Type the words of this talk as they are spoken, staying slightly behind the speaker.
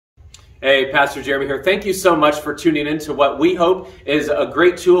Hey, Pastor Jeremy here. Thank you so much for tuning in to what we hope is a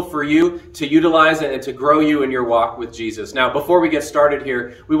great tool for you to utilize and to grow you in your walk with Jesus. Now, before we get started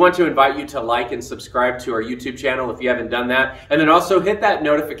here, we want to invite you to like and subscribe to our YouTube channel if you haven't done that. And then also hit that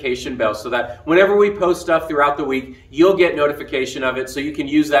notification bell so that whenever we post stuff throughout the week, you'll get notification of it so you can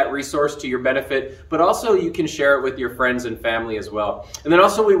use that resource to your benefit, but also you can share it with your friends and family as well. And then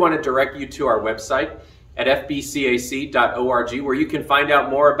also we want to direct you to our website at fbcac.org, where you can find out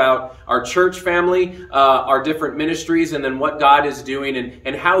more about our church family, our different ministries, and then what God is doing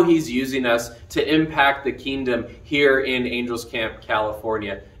and how He's using us to impact the kingdom here in Angels Camp,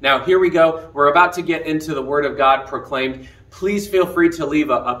 California. Now, here we go. We're about to get into the Word of God proclaimed. Please feel free to leave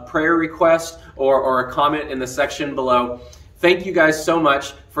a prayer request or a comment in the section below. Thank you guys so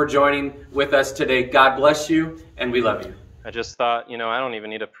much for joining with us today. God bless you, and we love you. I just thought, I don't even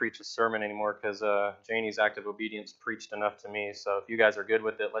need to preach a sermon anymore because Janie's act of obedience preached enough to me. So if you guys are good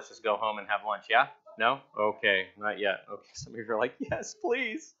with it, let's just go home and have lunch. Yeah? No? Okay, not yet. Okay, some of you are like, yes,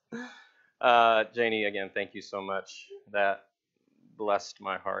 please. Janie, again, thank you so much. That blessed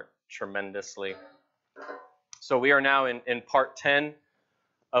my heart tremendously. So we are now in part 10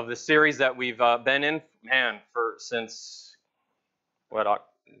 of the series that we've been in, since, not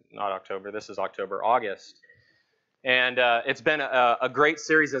October, this is October, August. And it's been a great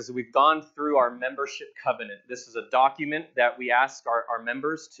series as we've gone through our membership covenant. This is a document that we ask our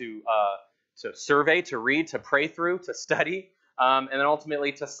members to survey, to read, to pray through, to study, and then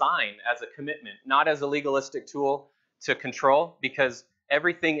ultimately to sign as a commitment, not as a legalistic tool to control, because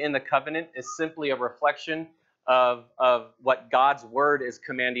everything in the covenant is simply a reflection of what God's word is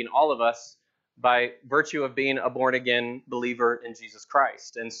commanding all of us by virtue of being a born-again believer in Jesus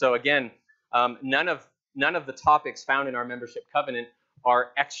Christ. And so again, none of the topics found in our membership covenant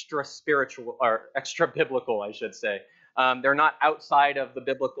are extra spiritual or extra biblical, I should say. They're not outside of the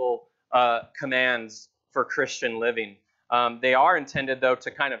biblical commands for Christian living. They are intended, though,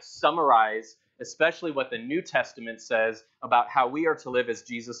 to kind of summarize, especially what the New Testament says about how we are to live as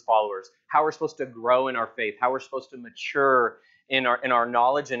Jesus followers, how we're supposed to grow in our faith, how we're supposed to mature in our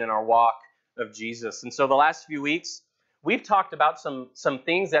knowledge and in our walk of Jesus. And so the last few weeks, we've talked about some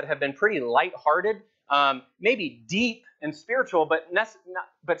things that have been pretty lighthearted, maybe deep and spiritual,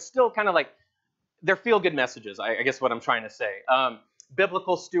 but still kind of like they're feel-good messages, I guess what I'm trying to say.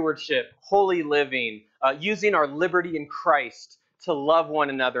 Biblical stewardship, holy living, using our liberty in Christ to love one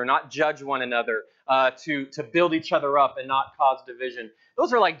another, not judge one another, to build each other up and not cause division.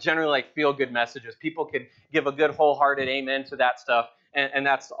 Those are like generally like feel-good messages. People could give a good wholehearted amen to that stuff, and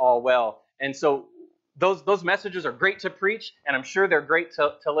that's all well. And so those messages are great to preach, and I'm sure they're great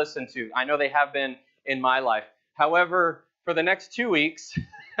to listen to. I know they have been in my life. However, for the next 2 weeks,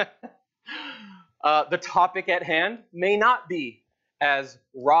 the topic at hand may not be as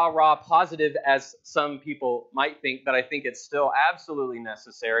rah-rah positive as some people might think, but I think it's still absolutely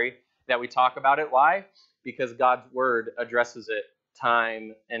necessary that we talk about it. Why? Because God's word addresses it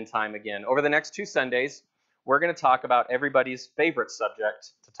time and time again. Over the next 2 Sundays, we're going to talk about everybody's favorite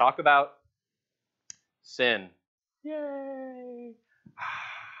subject, to talk about sin. Yay!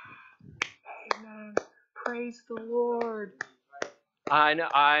 Amen. Praise the Lord. I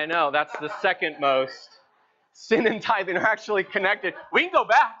know. That's the second most. Sin and tithing are actually connected. We can go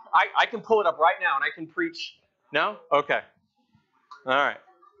back. I can pull it up right now and I can preach. No? Okay. All right.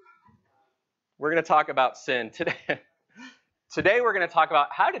 We're going to talk about sin today. Today we're going to talk about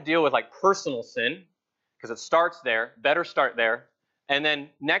how to deal with like personal sin, because it starts there. Better start there. And then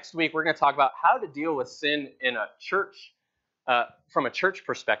next week we're going to talk about how to deal with sin in a church, from a church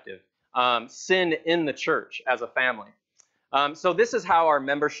perspective. Sin in the church as a family. So this is how our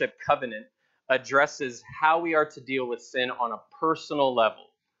membership covenant addresses how we are to deal with sin on a personal level.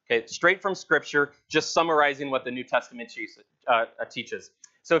 Okay, straight from Scripture, just summarizing what the New Testament teaches.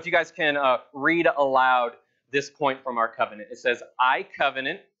 So if you guys can read aloud this point from our covenant. It says, I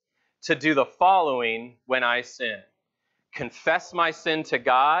covenant to do the following when I sin. Confess my sin to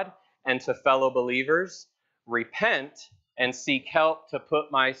God and to fellow believers, repent, and seek help to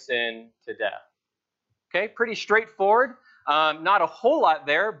put my sin to death. Okay, pretty straightforward. Not a whole lot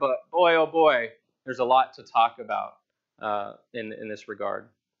there, but boy, oh boy, there's a lot to talk about in this regard.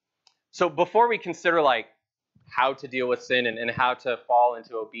 So before we consider like how to deal with sin and how to fall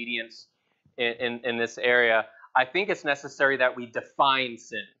into obedience in this area, I think it's necessary that we define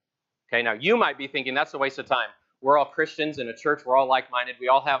sin. Okay, now you might be thinking that's a waste of time. We're all Christians in a church. We're all like-minded. We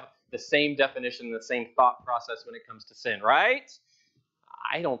all have the same definition, the same thought process when it comes to sin, right?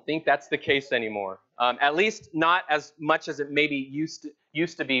 I don't think that's the case anymore. At least not as much as it maybe used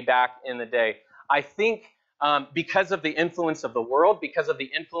to be back in the day. I think because of the influence of the world, because of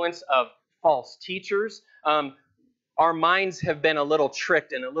the influence of false teachers. Our minds have been a little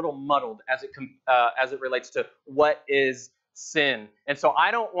tricked and a little muddled as it relates to what is sin. And so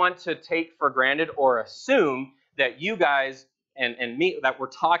I don't want to take for granted or assume that you guys and me, that we're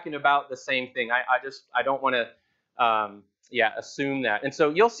talking about the same thing. I don't want to assume that. And so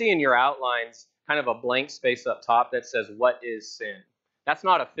you'll see in your outlines kind of a blank space up top that says, what is sin? That's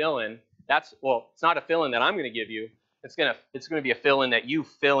not a fill-in. It's not a fill-in that I'm going to give you. It's going to be a fill-in that you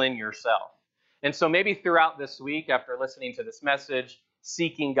fill in yourself. And so maybe throughout this week, after listening to this message,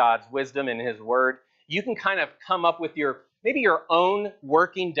 seeking God's wisdom in His Word, you can kind of come up with your own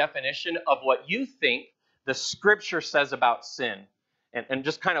working definition of what you think the Scripture says about sin, and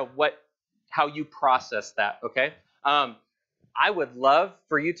just kind of how you process that, okay? I would love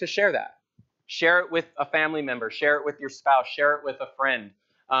for you to share that. Share it with a family member. Share it with your spouse. Share it with a friend.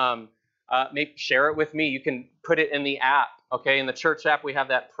 Maybe share it with me. You can put it in the app, okay? In the church app, we have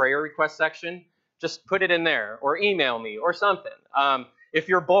that prayer request section. Just put it in there, or email me, or something. If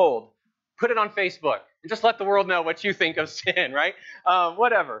you're bold, put it on Facebook, and just let the world know what you think of sin, right?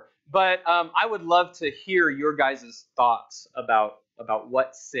 Whatever. But I would love to hear your guys' thoughts about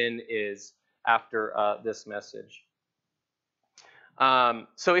what sin is after this message.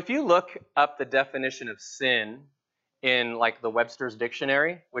 So if you look up the definition of sin in like the Webster's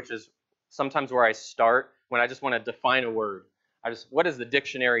Dictionary, which is sometimes where I start when I just want to define a word. What is the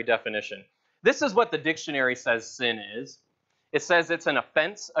dictionary definition? This is what the dictionary says sin is. It says it's an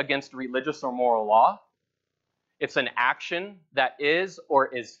offense against religious or moral law. It's an action that is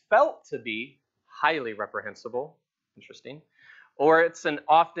or is felt to be highly reprehensible. Interesting. Or it's an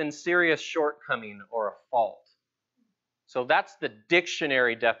often serious shortcoming or a fault. So that's the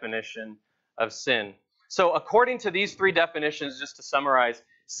dictionary definition of sin. So according to these three definitions, just to summarize,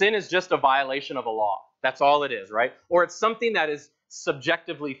 sin is just a violation of a law. That's all it is, right? Or it's something that is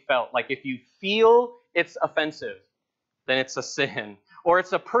subjectively felt. Like if you feel it's offensive, then it's a sin. Or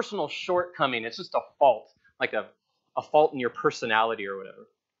it's a personal shortcoming. It's just a fault, like a fault in your personality or whatever.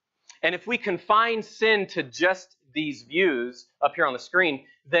 And if we confine sin to just these views up here on the screen,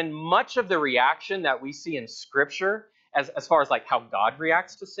 then much of the reaction that we see in Scripture, as far as like how God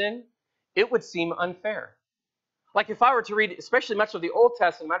reacts to sin, it would seem unfair. Like if I were to read, especially much of the Old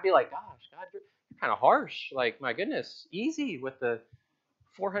Testament, I'd be like, gosh, God, you're kind of harsh. Like, my goodness, easy with the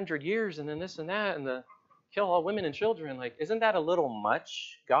 400 years and then this and that and the kill all women and children. Like, isn't that a little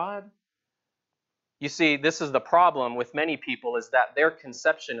much, God? You see, this is the problem with many people, is that their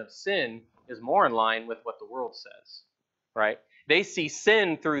conception of sin is more in line with what the world says, right? They see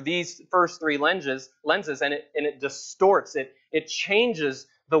sin through these first three lenses, and it distorts it. It changes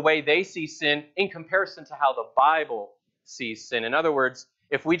the way they see sin in comparison to how the Bible sees sin. In other words,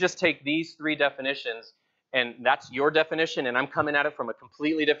 if we just take these three definitions, and that's your definition, and I'm coming at it from a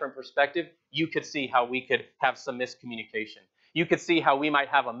completely different perspective, you could see how we could have some miscommunication. You could see how we might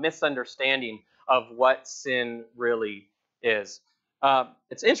have a misunderstanding of what sin really is.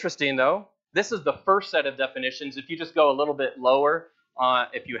 It's interesting, though. This is the first set of definitions. If you just go a little bit lower,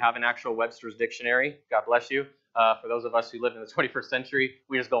 if you have an actual Webster's Dictionary, God bless you. For those of us who live in the 21st century,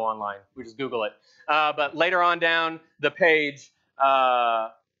 we just go online. We just Google it. But later on down the page,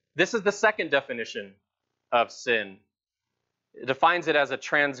 this is the second definition of sin. It defines it as a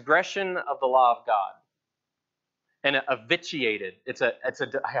transgression of the law of God. And a vitiated.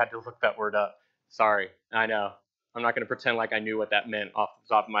 I had to look that word up. Sorry, I know. I'm not going to pretend like I knew what that meant off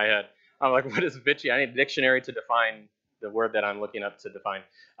the top of my head. I'm like, what is vitiated? I need a dictionary to define the word that I'm looking up to define.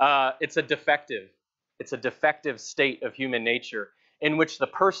 It's a defective state of human nature in which the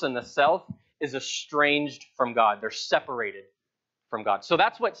person, the self, is estranged from God. They're separated from God. So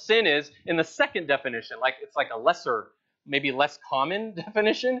that's what sin is in the second definition. It's like a lesser, maybe less common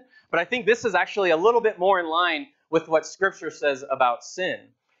definition. But I think this is actually a little bit more in line with what Scripture says about sin.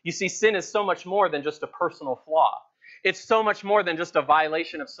 You see, sin is so much more than just a personal flaw. It's so much more than just a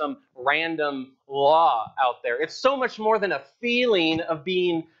violation of some random law out there. It's so much more than a feeling of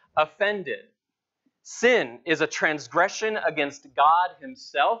being offended. Sin is a transgression against God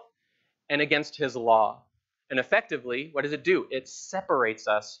Himself and against His law. And effectively, what does it do? It separates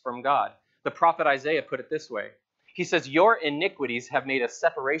us from God. The prophet Isaiah put it this way. He says, your iniquities have made a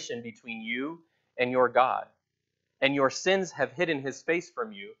separation between you and your God, and your sins have hidden His face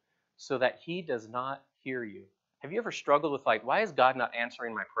from you so that He does not hear you. Have you ever struggled with why is God not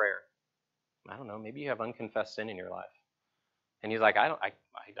answering my prayer? I don't know, maybe you have unconfessed sin in your life. And He's like,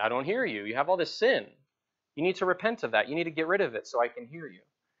 I don't hear you. You have all this sin. You need to repent of that. You need to get rid of it so I can hear you.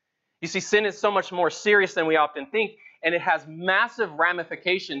 You see, sin is so much more serious than we often think. and it has massive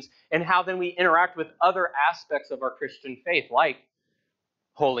ramifications in how then we interact with other aspects of our Christian faith, like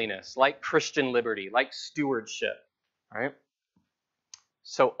holiness, like Christian liberty, like stewardship, right?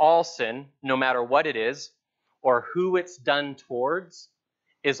 So all sin, no matter what it is or who it's done towards,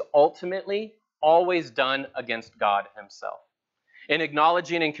 is ultimately always done against God himself. In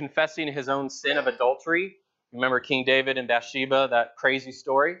acknowledging and confessing his own sin of adultery, remember King David and Bathsheba, that crazy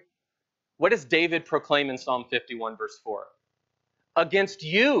story? What does David proclaim in Psalm 51, verse 4? Against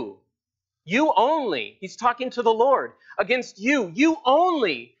you, you only, he's talking to the Lord, against you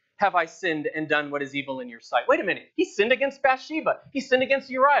only have I sinned and done what is evil in your sight. Wait a minute, he sinned against Bathsheba, he sinned against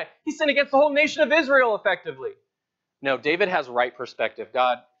Uriah, he sinned against the whole nation of Israel effectively. No, David has right perspective.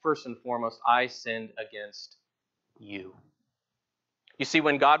 God, first and foremost, I sinned against you. You see,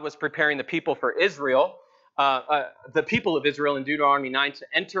 when God was preparing the people for Israel, the people of Israel in Deuteronomy 9 to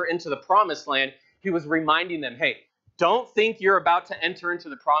enter into the promised land, he was reminding them, hey, don't think you're about to enter into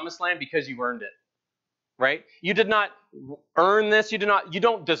the promised land because you earned it, right? You did not earn this. You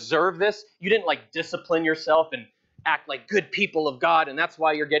don't deserve this. You didn't like discipline yourself and act like good people of God, and that's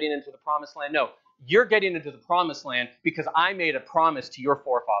why you're getting into the promised land. No, you're getting into the promised land because I made a promise to your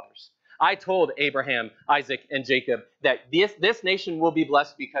forefathers. I told Abraham, Isaac, and Jacob that this nation will be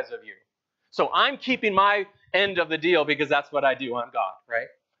blessed because of you. So I'm keeping my end of the deal because that's what I do. I'm God, right?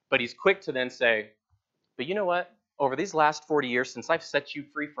 But he's quick to then say, but you know what? Over these last 40 years, since I've set you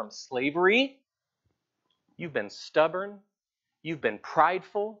free from slavery, you've been stubborn, you've been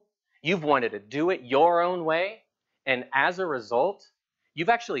prideful, you've wanted to do it your own way, and as a result, you've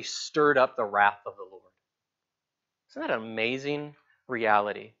actually stirred up the wrath of the Lord. Isn't that an amazing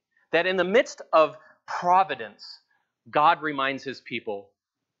reality? That in the midst of providence, God reminds his people,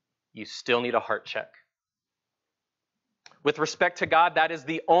 you still need a heart check. With respect to God, that is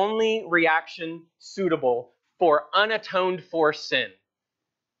the only reaction suitable for unatoned for sin.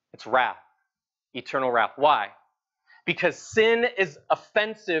 It's wrath, eternal wrath. Why? Because sin is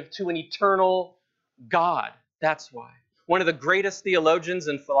offensive to an eternal God. That's why. One of the greatest theologians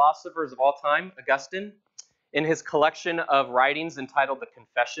and philosophers of all time, Augustine, in his collection of writings entitled The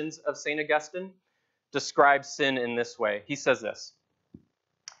Confessions of St. Augustine, describes sin in this way. He says this: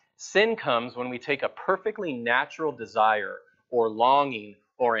 sin comes when we take a perfectly natural desire or longing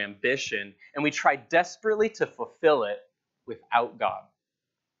or ambition and we try desperately to fulfill it without God.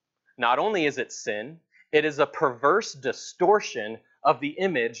 Not only is it sin, it is a perverse distortion of the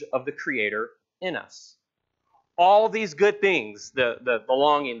image of the Creator in us. All these good things, the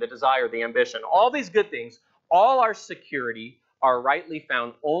longing, the desire, the ambition, all these good things, all our security are rightly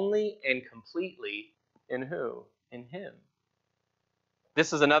found only and completely in who? In him.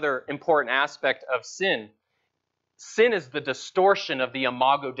 This is another important aspect of sin. Sin is the distortion of the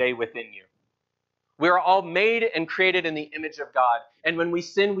imago Dei within you. We are all made and created in the image of God. And when we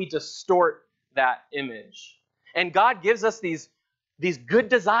sin, we distort that image. And God gives us these good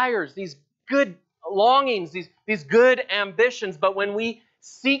desires, these good longings, these good ambitions. But when we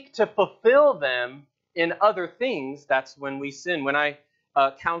seek to fulfill them in other things, that's when we sin. When I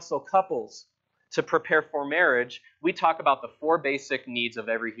counsel couples to prepare for marriage, we talk about the 4 basic needs of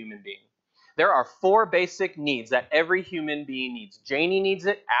every human being. There are 4 basic needs that every human being needs. Janie needs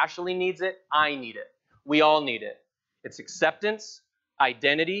it, Ashley needs it, I need it. We all need it. It's acceptance,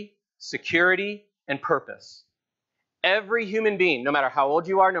 identity, security, and purpose. Every human being, no matter how old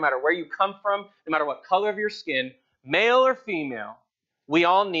you are, no matter where you come from, no matter what color of your skin, male or female, we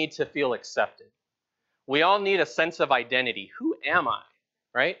all need to feel accepted. We all need a sense of identity. Who am I?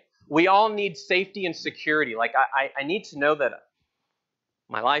 Right? We all need safety and security. Like, I need to know that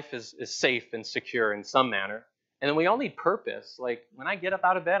my life is safe and secure in some manner. And then we all need purpose. Like, when I get up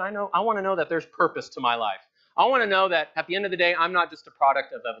out of bed, I want to know that there's purpose to my life. I want to know that at the end of the day, I'm not just a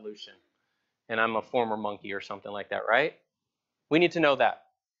product of evolution and I'm a former monkey or something like that, right? We need to know that.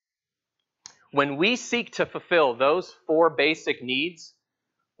 When we seek to fulfill those 4 basic needs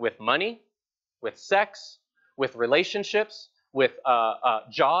with money, with sex, with relationships, with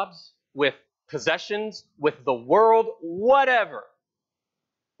jobs, with possessions, with the world, whatever,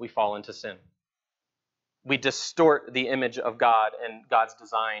 we fall into sin. We distort the image of God and God's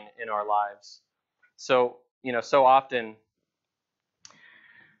design in our lives. So, so often,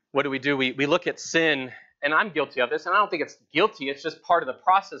 what do? We look at sin, and I'm guilty of this, and I don't think it's guilty, it's just part of the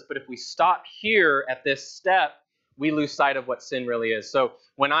process. But if we stop here at this step, we lose sight of what sin really is. So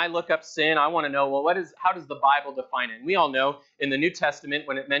when I look up sin, I want to know, well, how does the Bible define it? And we all know in the New Testament,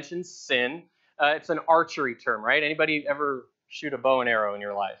 when it mentions sin, it's an archery term, right? Anybody ever shoot a bow and arrow in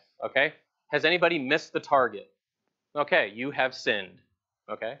your life? Okay. Has anybody missed the target? Okay, you have sinned.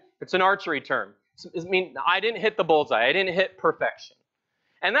 Okay. It's an archery term. I mean, I didn't hit the bullseye. I didn't hit perfection.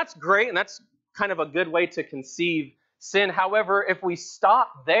 And that's great, and that's kind of a good way to conceive sin. However, if we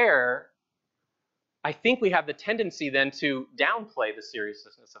stop there, I think we have the tendency then to downplay the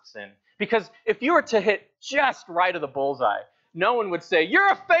seriousness of sin. Because if you were to hit just right of the bullseye, no one would say,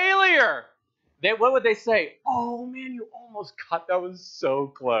 "You're a failure." What would they say? "Oh man, you almost got that. Was so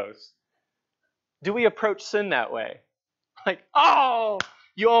close." Do we approach sin that way? Like, "Oh,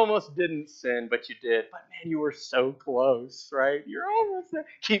 you almost didn't sin, but you did. But man, you were so close, right? You're almost there.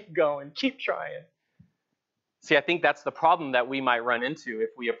 Keep going, keep trying." See, I think that's the problem that we might run into if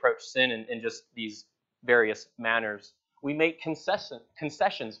we approach sin in just these various manners. We make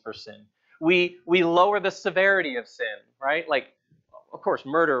concessions for sin. We lower the severity of sin, right? Like, of course,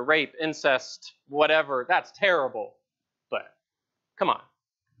 murder, rape, incest, whatever, that's terrible. But come on,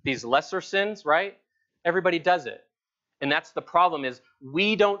 these lesser sins, right? Everybody does it. And that's the problem, is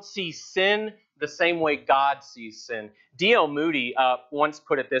we don't see sin the same way God sees sin. D.L. Moody once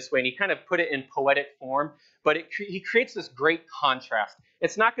put it this way, and he kind of put it in poetic form, but he creates this great contrast.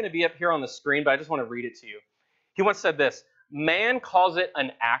 It's not going to be up here on the screen, but I just want to read it to you. He once said this: "Man calls it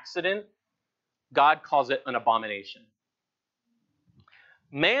an accident, God calls it an abomination.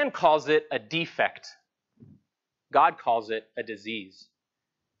 Man calls it a defect, God calls it a disease.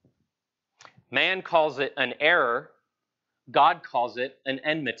 Man calls it an error, God calls it an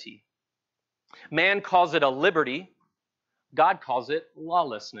enmity. Man calls it a liberty, God calls it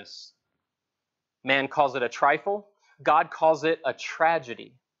lawlessness. Man calls it a trifle, God calls it a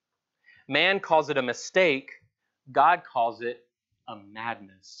tragedy. Man calls it a mistake, God calls it a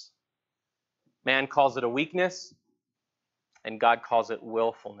madness. Man calls it a weakness, and God calls it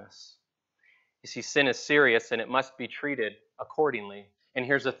willfulness." You see, sin is serious, and it must be treated accordingly. And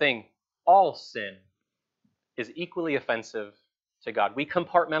here's the thing: all sin is equally offensive to God. We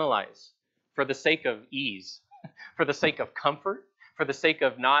compartmentalize for the sake of ease, for the sake of comfort, for the sake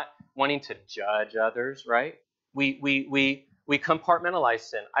of not wanting to judge others, right? We compartmentalize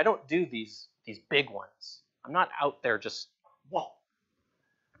sin. I don't do these big ones. I'm not out there just, whoa.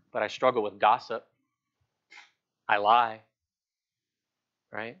 But I struggle with gossip. I lie,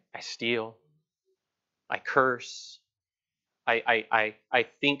 right? I steal. I curse. I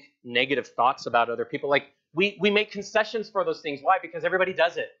think negative thoughts about other people. Like, we make concessions for those things. Why? Because everybody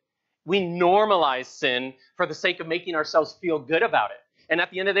does it. We normalize sin for the sake of making ourselves feel good about it. And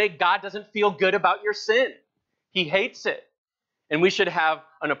at the end of the day, God doesn't feel good about your sin. He hates it. And we should have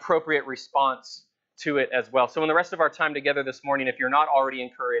an appropriate response to it as well. So in the rest of our time together this morning, if you're not already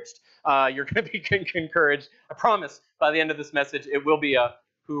encouraged, you're going to be encouraged. I promise by the end of this message, it will be a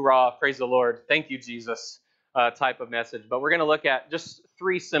hoorah, praise the Lord, thank you, Jesus type of message. But we're going to look at just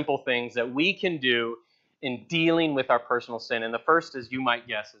 3 simple things that we can do in dealing with our personal sin. And the first, as you might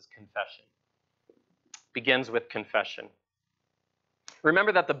guess, is confession. Begins with confession.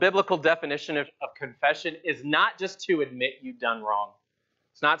 Remember that the biblical definition of confession is not just to admit you've done wrong.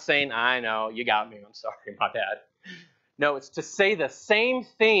 It's not saying, "I know, you got me, I'm sorry, my bad." No, it's to say the same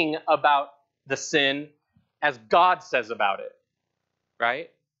thing about the sin as God says about it,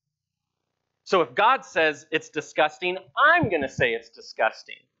 right? So if God says it's disgusting, I'm going to say it's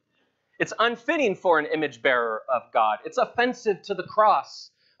disgusting. It's unfitting for an image bearer of God. It's offensive to the cross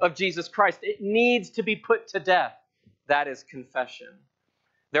of Jesus Christ. It needs to be put to death. That is confession.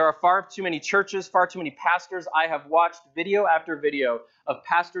 There are far too many churches, far too many pastors. I have watched video after video of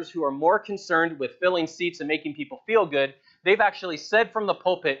pastors who are more concerned with filling seats and making people feel good. They've actually said from the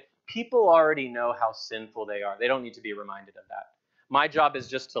pulpit, people already know how sinful they are. They don't need to be reminded of that. My job is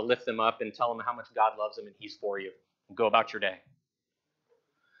just to lift them up and tell them how much God loves them and He's for you. Go about your day.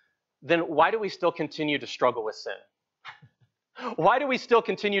 Then why do we still continue to struggle with sin? Why do we still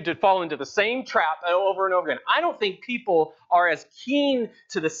continue to fall into the same trap over and over again? I don't think people are as keen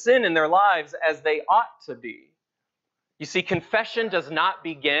to the sin in their lives as they ought to be. You see, confession does not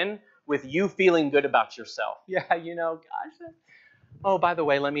begin with you feeling good about yourself. Yeah, gosh. Oh, by the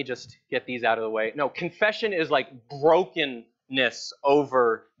way, let me just get these out of the way. No, confession is like brokenness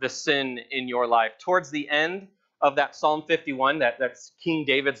over the sin in your life. Towards the end of that Psalm 51, that's King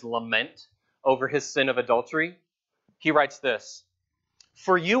David's lament over his sin of adultery, he writes this: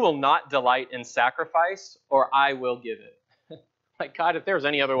 "For you will not delight in sacrifice, or I will give it." Like, God, if there was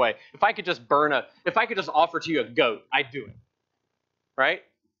any other way, if I could just offer to you a goat, I'd do it. Right?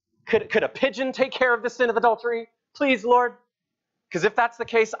 Could a pigeon take care of the sin of adultery? Please, Lord. Because if that's the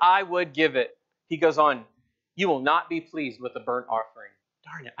case, I would give it. He goes on, "You will not be pleased with the burnt offering."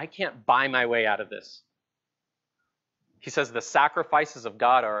 Darn it, I can't buy my way out of this. He says the sacrifices of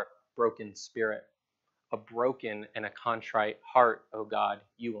God are a broken spirit. A broken and a contrite heart, O God,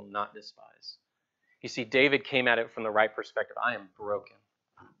 you will not despise. You see, David came at it from the right perspective. I am broken.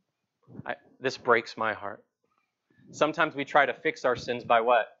 This breaks my heart. Sometimes we try to fix our sins by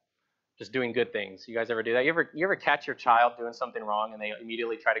what? Just doing good things. You guys ever do that? You ever catch your child doing something wrong and they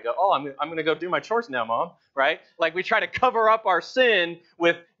immediately try to go, oh, I'm going to go do my chores now, Mom, right? Like we try to cover up our sin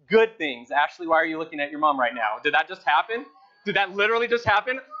with good things. Ashley, why are you looking at your mom right now? Did that just happen? Did that literally just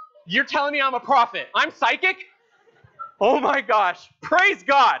happen? You're telling me I'm a prophet. I'm psychic? Oh my gosh. Praise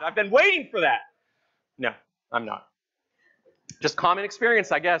God. I've been waiting for that. No, I'm not. Just common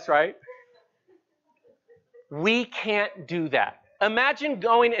experience, I guess, right? We can't do that. Imagine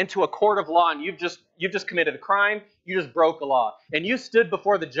going into a court of law and you've just committed a crime, you just broke a law, and you stood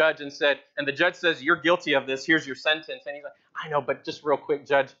before the judge and said, and the judge says, you're guilty of this, here's your sentence. And he's like, I know, but just real quick,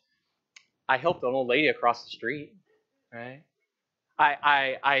 Judge, I helped an old lady across the street, right?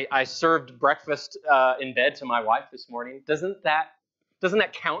 I served breakfast in bed to my wife this morning. Doesn't that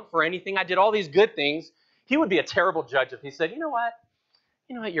count for anything? I did all these good things. He would be a terrible judge if he said, you know what,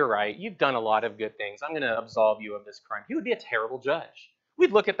 you're right. You've done a lot of good things. I'm going to absolve you of this crime. He would be a terrible judge.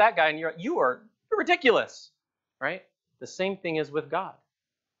 We'd look at that guy and you're ridiculous, right? The same thing is with God.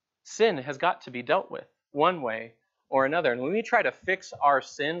 Sin has got to be dealt with one way or another. And when we try to fix our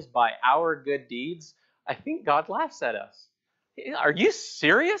sins by our good deeds, I think God laughs at us. Are you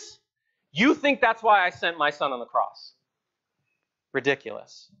serious? You think that's why I sent my son on the cross?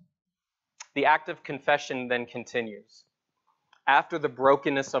 Ridiculous. The act of confession then continues. After the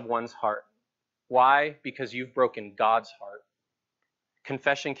brokenness of one's heart. Why? Because you've broken God's heart.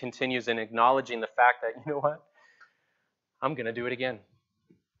 Confession continues in acknowledging the fact that, you know what? I'm going to do it again.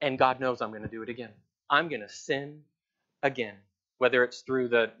 And God knows I'm going to do it again. I'm going to sin again. Whether it's through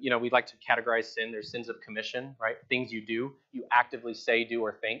we like to categorize sin. There's sins of commission, right? Things you do, you actively say, do,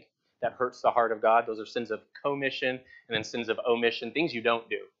 or think that hurts the heart of God. Those are sins of commission, and then sins of omission, things you don't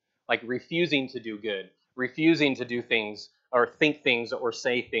do. Like refusing to do good, refusing to do things or think things or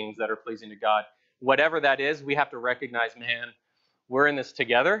say things that are pleasing to God. Whatever that is, we have to recognize, man, we're in this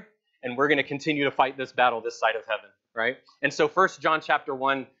together, and we're going to continue to fight this battle this side of heaven, right? And so 1 John chapter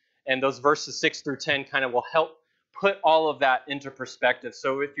 1 and those verses 6 through 10 kind of will help put all of that into perspective.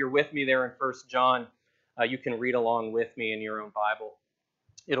 So if you're with me there in 1 John, you can read along with me in your own Bible.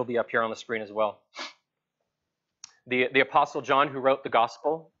 It'll be up here on the screen as well. The Apostle John, who wrote the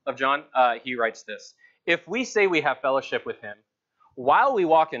Gospel of John, he writes this. If we say we have fellowship with him, while we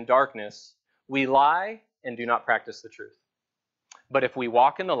walk in darkness, we lie and do not practice the truth. But if we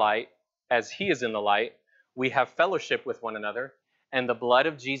walk in the light, as he is in the light, we have fellowship with one another, and the blood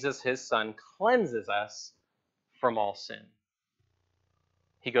of Jesus, his son, cleanses us from all sin.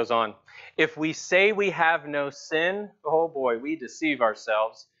 He goes on, if we say we have no sin, oh boy, we deceive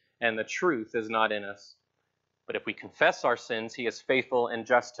ourselves, and the truth is not in us. But if we confess our sins, he is faithful and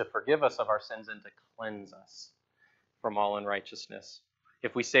just to forgive us of our sins and to cleanse us from all unrighteousness.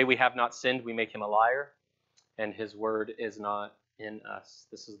 If we say we have not sinned, we make him a liar, and his word is not in us.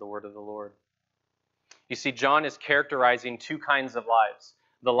 This is the word of the Lord. You see, John is characterizing two kinds of lives.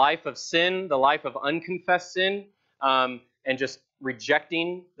 The life of sin, the life of unconfessed sin, and just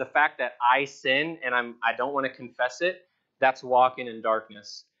rejecting the fact that I sin and I don't want to confess it. That's walking in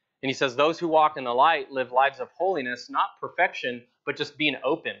darkness. And he says, those who walk in the light live lives of holiness, not perfection, but just being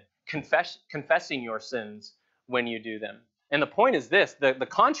open, confessing your sins when you do them. And the point is this, the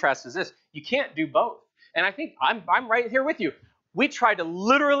contrast is this, you can't do both. And I think I'm right here with you. We try to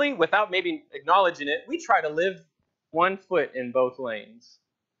literally, without maybe acknowledging it, we try to live one foot in both lanes.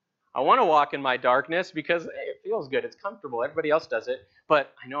 I want to walk in my darkness because hey, it feels good, it's comfortable, everybody else does it,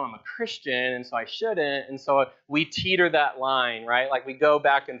 but I know I'm a Christian and so I shouldn't, and so we teeter that line, right? Like we go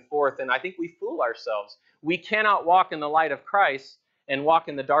back and forth, and I think we fool ourselves. We cannot walk in the light of Christ and walk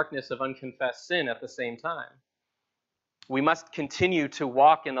in the darkness of unconfessed sin at the same time. We must continue to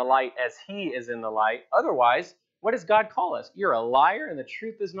walk in the light as he is in the light. Otherwise, what does God call us? You're a liar and the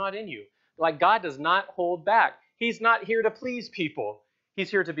truth is not in you. Like God does not hold back. He's not here to please people. He's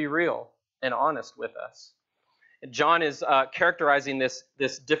here to be real and honest with us. John is characterizing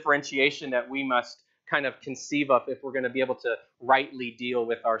this differentiation that we must kind of conceive of if we're going to be able to rightly deal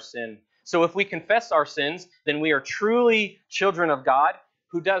with our sin. So if we confess our sins, then we are truly children of God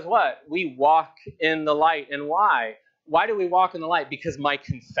who does what? We walk in the light. And why? Why do we walk in the light? Because my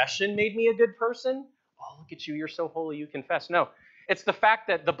confession made me a good person? Oh, look at you, you're so holy, you confess. No, it's the fact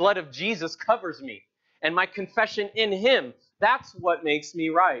that the blood of Jesus covers me and my confession in him. That's what makes me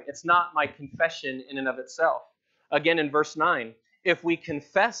right. It's not my confession in and of itself. Again, in verse 9, if we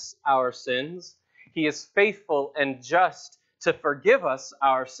confess our sins, he is faithful and just to forgive us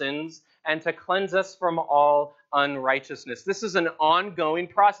our sins and to cleanse us from all unrighteousness. This is an ongoing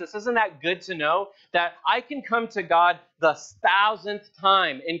process. Isn't that good to know? That I can come to God the 1,000th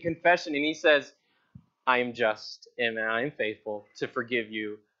time in confession, and he says, I am just and I am faithful to forgive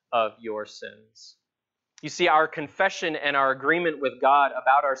you of your sins. You see, our confession and our agreement with God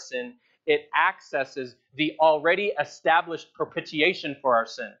about our sin, it accesses the already established propitiation for our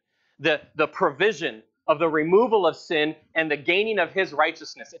sin, the provision of the removal of sin and the gaining of his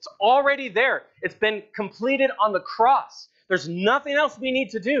righteousness. It's already there. It's been completed on the cross. There's nothing else we need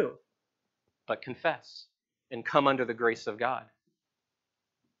to do but confess and come under the grace of God.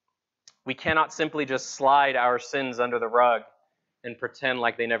 We cannot simply just slide our sins under the rug and pretend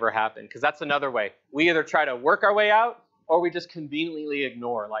like they never happened, because that's another way. We either try to work our way out or we just conveniently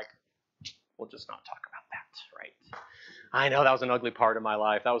ignore, like, we'll just not talk about that, right? I know that was an ugly part of my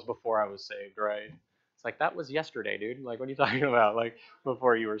life. That was before I was saved, right? It's like, that was yesterday, dude. Like, what are you talking about? Like,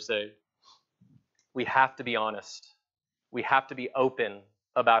 before you were saved. We have to be honest. We have to be open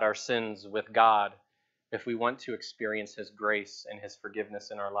about our sins with God if we want to experience his grace and his forgiveness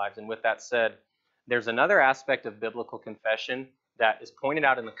in our lives. And with that said, there's another aspect of biblical confession that is pointed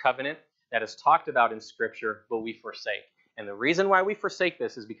out in the covenant, that is talked about in Scripture, but we forsake. And the reason why we forsake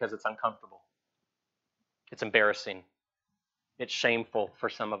this is because it's uncomfortable. It's embarrassing. It's shameful for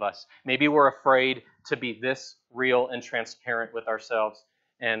some of us. Maybe we're afraid to be this real and transparent with ourselves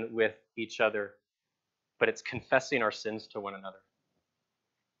and with each other. But it's confessing our sins to one another.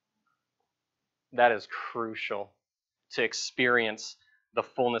 That is crucial to experience the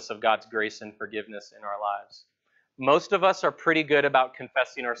fullness of God's grace and forgiveness in our lives. Most of us are pretty good about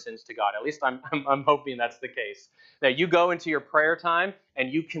confessing our sins to God. At least I'm hoping that's the case. That you go into your prayer time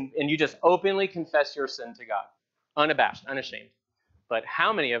and you just openly confess your sin to God, unabashed, unashamed. But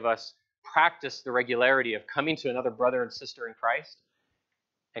how many of us practice the regularity of coming to another brother and sister in Christ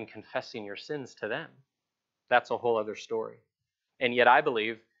and confessing your sins to them? That's a whole other story. And yet I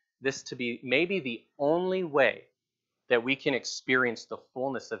believe this to be maybe the only way that we can experience the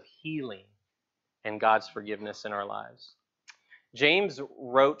fullness of healing and God's forgiveness in our lives. James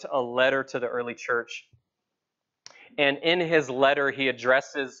wrote a letter to the early church, and in his letter he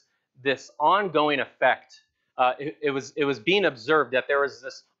addresses this ongoing effect. It was being observed that there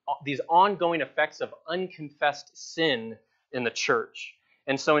was these ongoing effects of unconfessed sin in the church.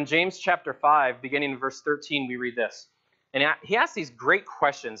 And so in James chapter 5, beginning in verse 13, we read this. And he asks these great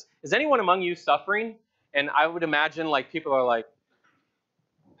questions. Is anyone among you suffering? And I would imagine like people are like,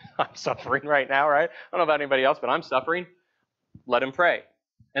 I'm suffering right now, right? I don't know about anybody else, but I'm suffering. Let him pray.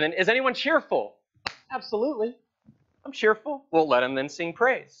 And then, is anyone cheerful? Absolutely. I'm cheerful. Well, let him then sing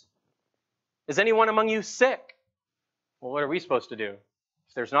praise. Is anyone among you sick? Well, what are we supposed to do?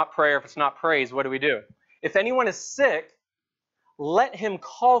 If there's not prayer, if it's not praise, what do we do? If anyone is sick, let him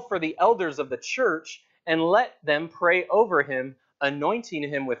call for the elders of the church and let them pray over him, anointing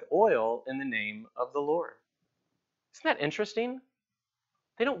him with oil in the name of the Lord. Isn't that interesting?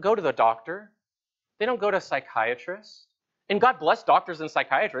 They don't go to the doctor. They don't go to a psychiatrist. And God bless doctors and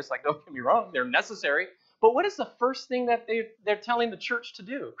psychiatrists. Like, don't get me wrong, they're necessary. But what is the first thing that they're telling the church to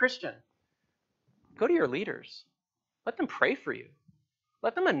do? Christian, go to your leaders. Let them pray for you.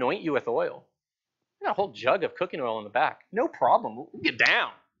 Let them anoint you with oil. I got a whole jug of cooking oil in the back. No problem. We'll get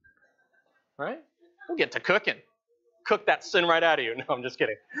down. Right? We'll get to cooking. Cook that sin right out of you. No, I'm just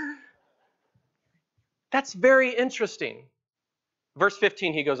kidding. That's very interesting. Verse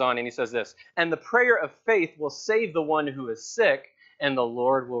 15, he goes on and he says this, and the prayer of faith will save the one who is sick, and the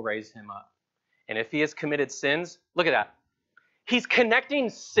Lord will raise him up. And if he has committed sins, look at that. He's connecting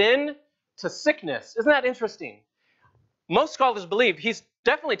sin to sickness. Isn't that interesting? Most scholars believe he's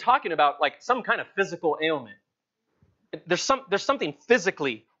definitely talking about like some kind of physical ailment. There's something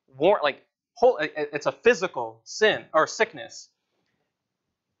physically it's a physical sin or sickness.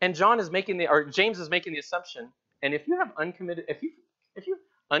 And James is making the assumption, and if you have if you've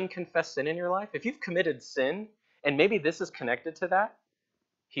unconfessed sin in your life, if you've committed sin, and maybe this is connected to that,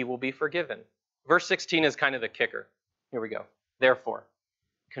 he will be forgiven. Verse 16 is kind of the kicker. Here we go. Therefore,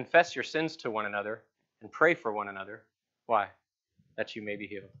 confess your sins to one another and pray for one another. Why? That you may be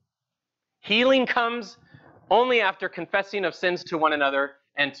healed. Healing comes only after confessing of sins to one another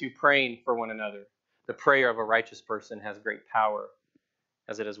and to praying for one another. The prayer of a righteous person has great power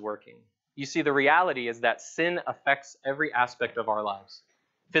as it is working. You see, the reality is that sin affects every aspect of our lives.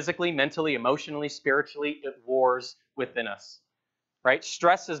 Physically, mentally, emotionally, spiritually, it wars within us. Right?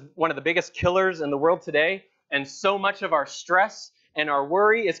 Stress is one of the biggest killers in the world today, and so much of our stress and our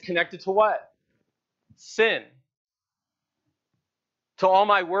worry is connected to what? Sin. To all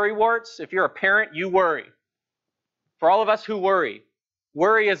my worry warts, if you're a parent, you worry. For all of us who worry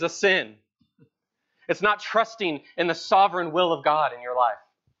is a sin. It's not trusting in the sovereign will of God in your life.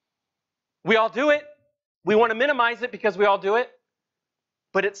 We all do it. We want to minimize it because we all do it,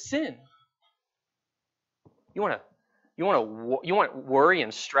 but it's sin. You want worry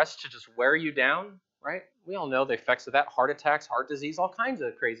and stress to just wear you down, right? We all know the effects of that: heart attacks, heart disease, all kinds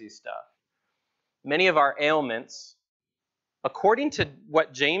of crazy stuff. Many of our ailments, according to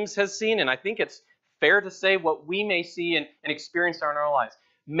what James has seen, and I think it's fair to say what we may see and experience in our lives,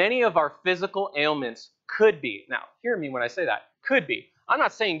 many of our physical ailments could be, now hear me when I say that, could be. I'm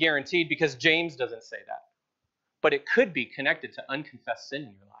not saying guaranteed because James doesn't say that, but it could be connected to unconfessed sin in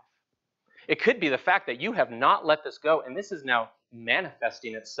your life. It could be the fact that you have not let this go, and this is now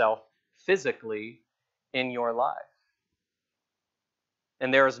manifesting itself physically in your life.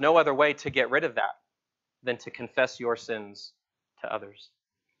 And there is no other way to get rid of that than to confess your sins to others.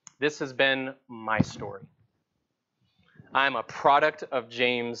 This has been my story. I'm a product of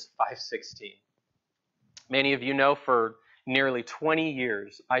James 5:16. Many of you know for nearly 20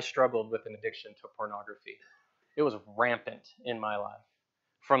 years, I struggled with an addiction to pornography. It was rampant in my life.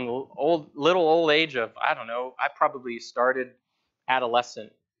 From the little old age of, I don't know, I probably started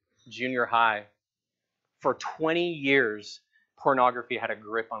adolescent, junior high. For 20 years, pornography had a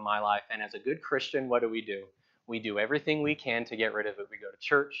grip on my life. And as a good Christian, what do? We do everything we can to get rid of it. We go to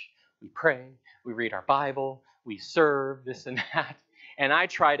church, we pray, we read our Bible, we serve, this and that. And I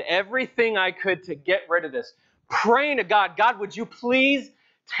tried everything I could to get rid of this, praying to God, God, would you please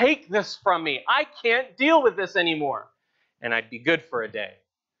take this from me? I can't deal with this anymore. And I'd be good for a day.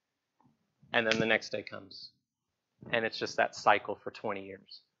 And then the next day comes. And it's just that cycle for 20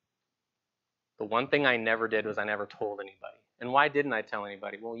 years. The one thing I never did was I never told anybody. And why didn't I tell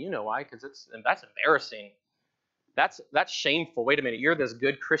anybody? Well, you know why, because that's embarrassing. That's shameful. Wait a minute, you're this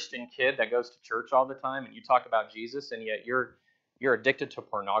good Christian kid that goes to church all the time and you talk about Jesus and yet you're addicted to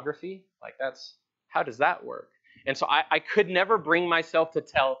pornography? Like how does that work? And so I could never bring myself to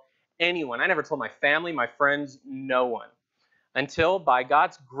tell anyone. I never told my family, my friends, no one. Until by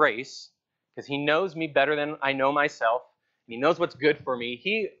God's grace, because He knows me better than I know myself, and He knows what's good for me,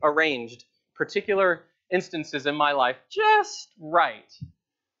 He arranged particular instances in my life just right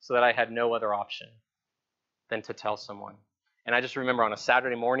so that I had no other option than to tell someone. And I just remember on a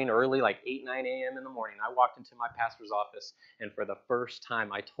Saturday morning, early, like 8, 9 a.m. in the morning, I walked into my pastor's office, and for the first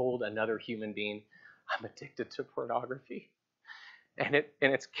time, I told another human being, I'm addicted to pornography. And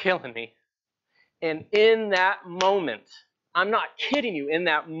it's killing me. And in that moment, I'm not kidding you, in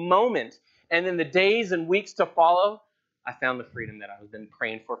that moment, and in the days and weeks to follow, I found the freedom that I've been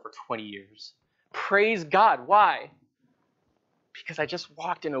praying for 20 years. Praise God. Why? Because I just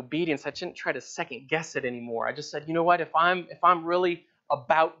walked in obedience. I didn't try to second guess it anymore. I just said, you know what? If I'm really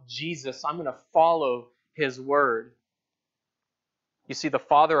about Jesus, I'm going to follow His word. You see, the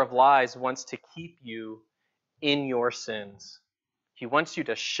father of lies wants to keep you in your sins. He wants you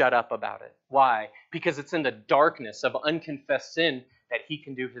to shut up about it. Why? Because it's in the darkness of unconfessed sin that he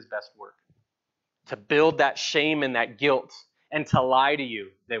can do his best work. To build that shame and that guilt and to lie to you,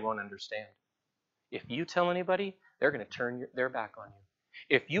 they won't understand. If you tell anybody, they're going to turn their back on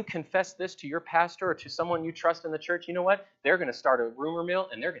you. If you confess this to your pastor or to someone you trust in the church, you know what? They're going to start a rumor mill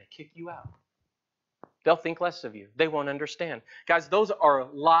and they're going to kick you out. They'll think less of you. They won't understand. Guys, those are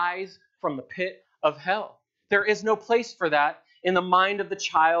lies from the pit of hell. There is no place for that in the mind of the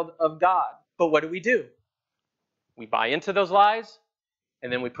child of God. But what do? We buy into those lies,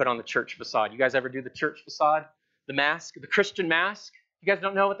 and then we put on the church facade. You guys ever do the church facade? The mask, the Christian mask? You guys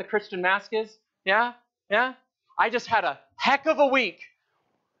don't know what the Christian mask is? Yeah? Yeah? I just had a heck of a week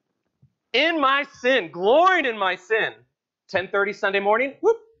in my sin, glorying in my sin. 10:30 Sunday morning,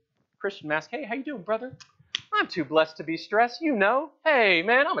 whoop, Christian mask. Hey, how you doing, brother? I'm too blessed to be stressed, you know. Hey,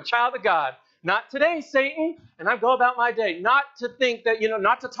 man, I'm a child of God. Not today, Satan. And I go about my day. Not to think that,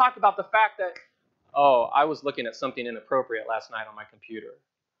 not to talk about the fact that, I was looking at something inappropriate last night on my computer.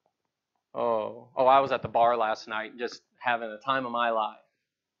 I was at the bar last night just having the time of my life.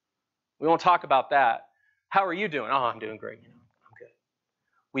 We won't talk about that. How are you doing? I'm doing great. I'm good.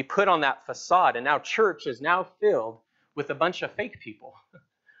 We put on that facade, and now church is now filled with a bunch of fake people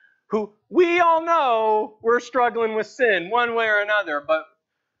who we all know we're struggling with sin one way or another, but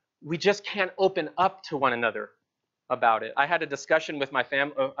we just can't open up to one another about it. I had a discussion with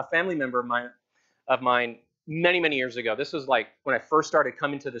a family member of mine many, many years ago. This was like when I first started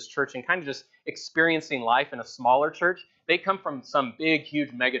coming to this church and kind of just experiencing life in a smaller church. They come from some big,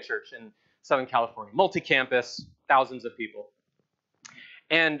 huge mega church in Southern California, multi-campus, thousands of people.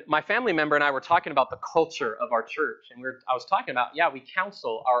 And my family member and I were talking about the culture of our church. And I was talking about, we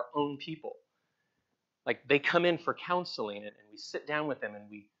counsel our own people. Like they come in for counseling, and we sit down with them, and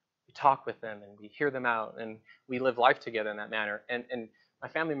we talk with them, and we hear them out, and we live life together in that manner. And my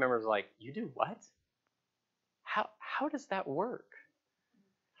family members are like, you do what? How does that work?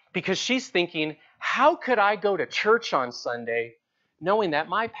 Because she's thinking, how could I go to church on Sunday knowing that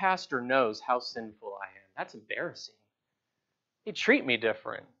my pastor knows how sinful I am? That's embarrassing. They treat me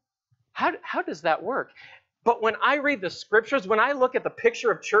different. How does that work? But when I read the scriptures, when I look at the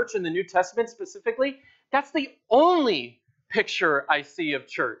picture of church in the New Testament specifically, that's the only picture I see of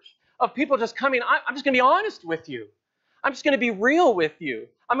church. Of people just coming, I'm just going to be honest with you. I'm just going to be real with you.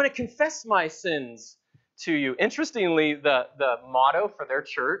 I'm going to confess my sins to you. Interestingly, the motto for their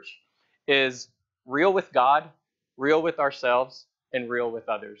church is real with God, real with ourselves, and real with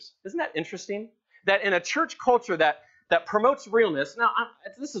others. Isn't that interesting? That in a church culture that promotes realness. Now,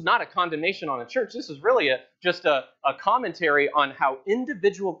 this is not a condemnation on a church. This is really just a commentary on how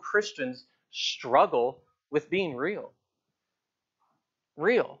individual Christians struggle with being real.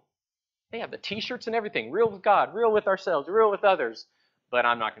 Real. They have the t-shirts and everything. Real with God, real with ourselves, real with others. But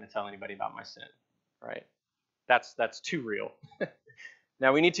I'm not going to tell anybody about my sin, right? That's too real.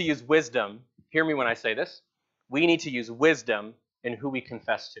 Now, we need to use wisdom. Hear me when I say this. We need to use wisdom in who we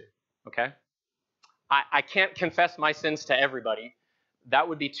confess to, okay? I can't confess my sins to everybody. That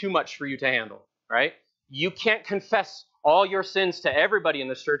would be too much for you to handle, right? You can't confess all your sins to everybody in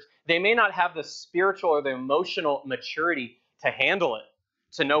this church. They may not have the spiritual or the emotional maturity to handle it,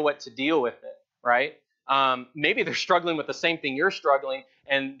 to know what to deal with it, right? Maybe they're struggling with the same thing you're struggling,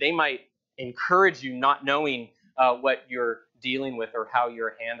 and they might encourage you not knowing what you're dealing with or how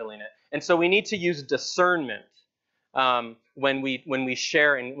you're handling it. And so we need to use discernment when we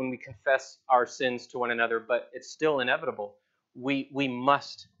share and when we confess our sins to one another, but it's still inevitable. We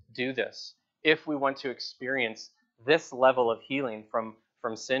must do this if we want to experience this level of healing from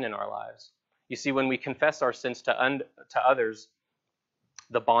sin in our lives. You see, when we confess our sins to others,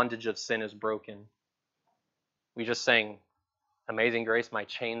 the bondage of sin is broken. We just sang, Amazing Grace, my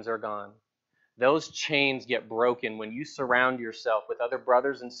chains are gone. Those chains get broken when you surround yourself with other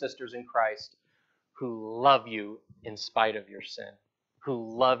brothers and sisters in Christ who love you in spite of your sin,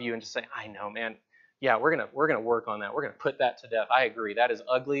 who love you and just say, I know, man, yeah, we're gonna work on that. We're gonna put that to death. I agree. That is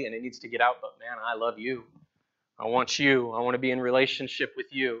ugly and it needs to get out, but man, I love you. I want you. I want to be in relationship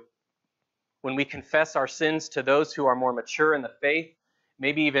with you. When we confess our sins to those who are more mature in the faith,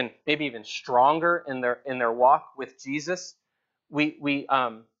 maybe even stronger in their walk with Jesus, we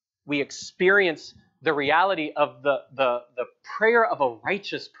experience the reality of the prayer of a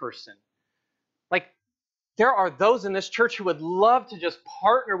righteous person. Like, there are those in this church who would love to just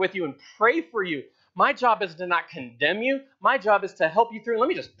partner with you and pray for you. My job is to not condemn you. My job is to help you through. Let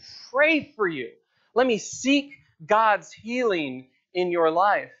me just pray for you. Let me seek God's healing in your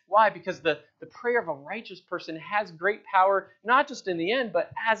life. Why? Because the prayer of a righteous person has great power, not just in the end,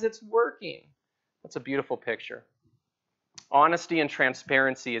 but as it's working. That's a beautiful picture. Honesty and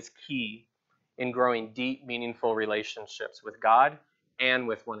transparency is key in growing deep, meaningful relationships with God and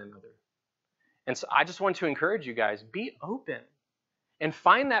with one another. And so I just want to encourage you guys, be open and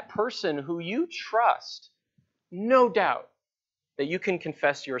find that person who you trust, no doubt, that you can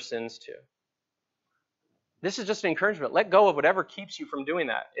confess your sins to. This is just an encouragement. Let go of whatever keeps you from doing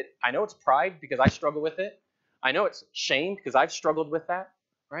that. I know it's pride because I struggle with it. I know it's shame because I've struggled with that,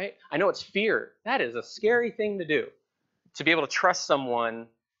 right? I know it's fear. That is a scary thing to do, to be able to trust someone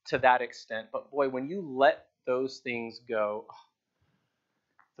to that extent. But boy, when you let those things go,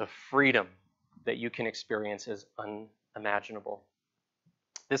 the freedom that you can experience is unimaginable.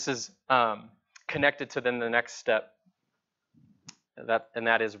 This is connected to then the next step, and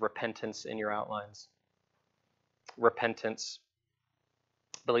that is repentance in your outlines. Repentance.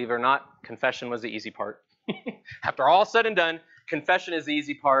 Believe it or not, confession was the easy part. After all said and done, confession is the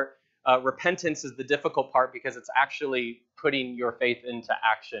easy part. Repentance is the difficult part because it's actually putting your faith into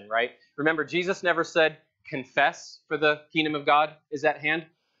action, right? Remember, Jesus never said, confess, for the kingdom of God is at hand.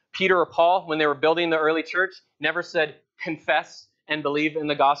 Peter or Paul, when they were building the early church, never said, confess and believe in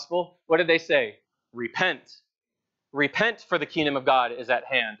the gospel. What did they say? Repent. Repent, for the kingdom of God is at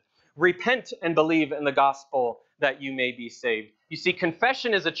hand. Repent and believe in the gospel that you may be saved. You see,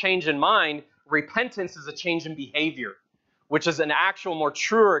 confession is a change in mind. Repentance is a change in behavior, which is an actual, more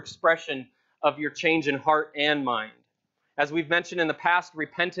truer expression of your change in heart and mind. As we've mentioned in the past,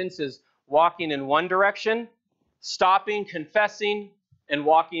 repentance is walking in one direction, stopping, confessing, and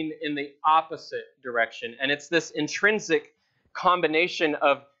walking in the opposite direction. And it's this intrinsic combination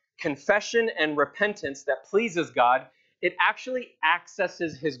of confession and repentance that pleases God. It actually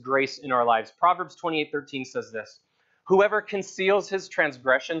accesses his grace in our lives. Proverbs 28:13 says this, whoever conceals his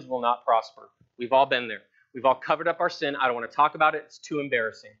transgressions will not prosper. We've all been there. We've all covered up our sin. I don't want to talk about it. It's too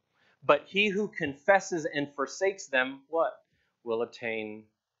embarrassing. But he who confesses and forsakes them, what? Will obtain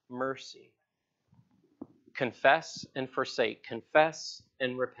mercy. Confess and forsake. Confess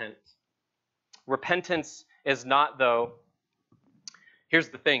and repent. Repentance is not, though, here's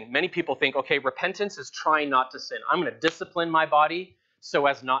the thing. Many people think, okay, repentance is trying not to sin. I'm going to discipline my body so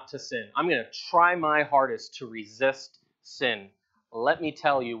as not to sin. I'm going to try my hardest to resist sin. Let me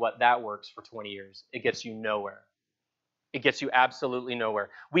tell you what that works for 20 years. It gets you nowhere. It gets you absolutely nowhere.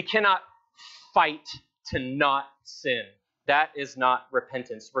 We cannot fight to not sin. That is not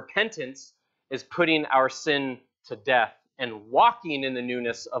repentance. Repentance is putting our sin to death and walking in the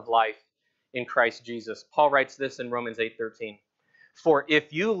newness of life in Christ Jesus. Paul writes this in Romans 8:13. For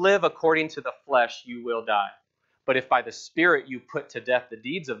if you live according to the flesh, you will die. But if by the Spirit you put to death the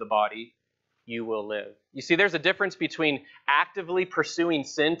deeds of the body, you will live. You see, there's a difference between actively pursuing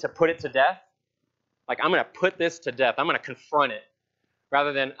sin to put it to death. Like, I'm going to put this to death. I'm going to confront it.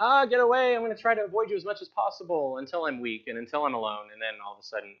 Rather than, get away. I'm going to try to avoid you as much as possible until I'm weak and until I'm alone. And then all of a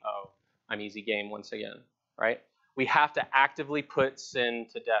sudden, I'm easy game once again, right? We have to actively put sin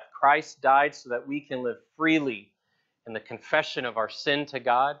to death. Christ died so that we can live freely in the confession of our sin to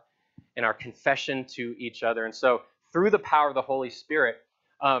God and our confession to each other. And so through the power of the Holy Spirit,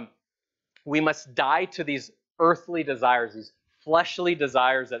 we must die to these earthly desires, these fleshly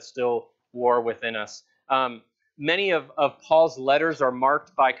desires that still war within us. Many of Paul's letters are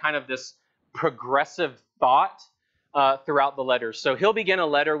marked by kind of this progressive thought throughout the letters. So he'll begin a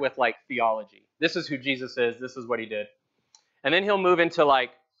letter with like theology. This is who Jesus is. This is what he did. And then he'll move into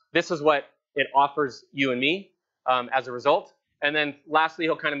like, this is what it offers you and me as a result. And then lastly,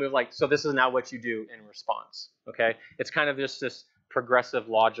 he'll kind of move like, so this is now what you do in response. Okay? It's kind of just this progressive,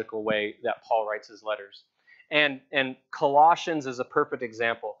 logical way that Paul writes his letters. And Colossians is a perfect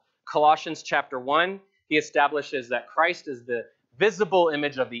example. Colossians chapter 1, he establishes that Christ is the visible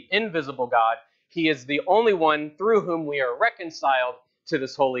image of the invisible God. He is the only one through whom we are reconciled to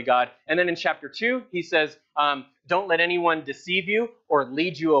this holy God. And then in chapter 2, he says, don't let anyone deceive you or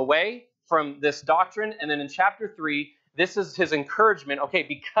lead you away from this doctrine. And then in chapter 3, this is his encouragement. Okay,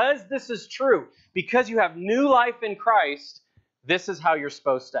 because this is true, because you have new life in Christ, this is how you're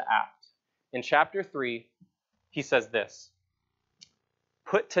supposed to act. In chapter 3, he says this,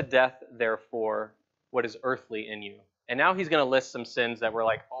 put to death, therefore, what is earthly in you. And now he's going to list some sins that we're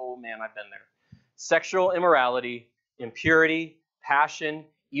like, oh man, I've been there. Sexual immorality, impurity, passion,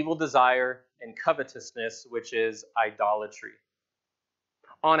 evil desire, and covetousness, which is idolatry.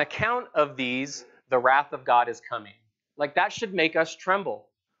 On account of these, the wrath of God is coming. Like, that should make us tremble.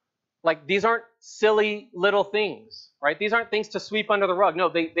 Like, these aren't silly little things, right? These aren't things to sweep under the rug. No,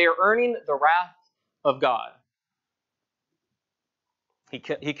 they are earning the wrath of God.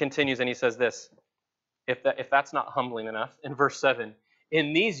 He continues and he says this, if that's not humbling enough, in verse 7,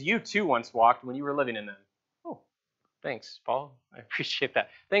 in these you too once walked when you were living in them. Oh, thanks, Paul. I appreciate that.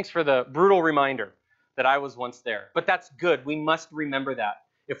 Thanks for the brutal reminder that I was once there. But that's good. We must remember that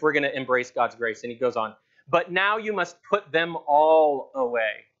if we're going to embrace God's grace. And he goes on, but now you must put them all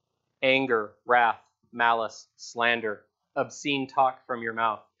away. Anger, wrath, malice, slander, obscene talk from your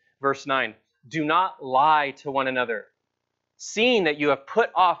mouth. Verse 9, do not lie to one another, seeing that you have put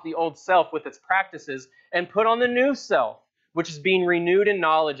off the old self with its practices and put on the new self, which is being renewed in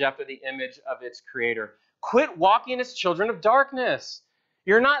knowledge after the image of its creator. Quit walking as children of darkness.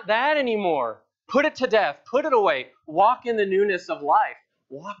 You're not that anymore. Put it to death. Put it away. Walk in the newness of life.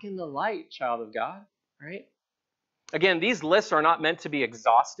 Walk in the light, child of God, right? Again, these lists are not meant to be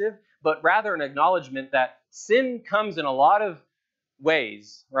exhaustive, but rather an acknowledgement that sin comes in a lot of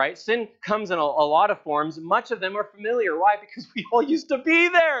ways, right? Sin comes in a lot of forms. Much of them are familiar. Why? Because we all used to be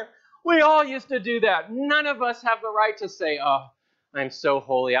there. We all used to do that. None of us have the right to say, oh, I'm so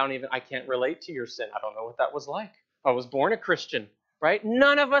holy. I can't relate to your sin. I don't know what that was like. I was born a Christian, right?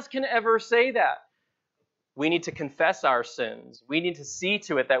 None of us can ever say that. We need to confess our sins. We need to see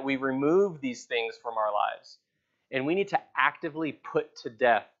to it that we remove these things from our lives. And we need to actively put to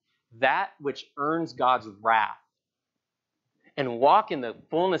death that which earns God's wrath and walk in the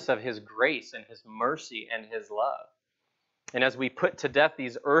fullness of his grace and his mercy and his love. And as we put to death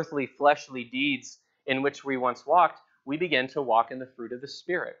these earthly, fleshly deeds in which we once walked, we begin to walk in the fruit of the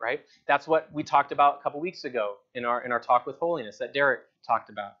Spirit, right? That's what we talked about a couple weeks ago in our talk with holiness that Derek talked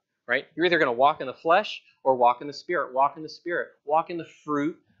about, right? You're either going to walk in the flesh or walk in the Spirit. Walk in the Spirit. Walk in the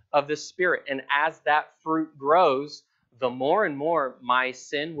fruit of the Spirit. And as that fruit grows, the more and more my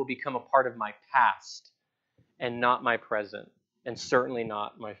sin will become a part of my past and not my present, and certainly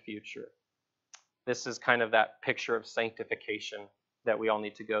not my future. This is kind of that picture of sanctification that we all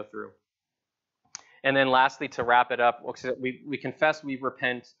need to go through. And then lastly, to wrap it up, we confess, we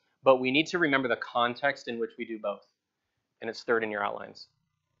repent, but we need to remember the context in which we do both. And it's third in your outlines.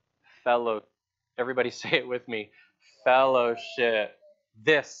 Everybody say it with me. Fellowship.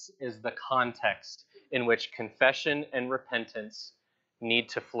 This is the context in which confession and repentance need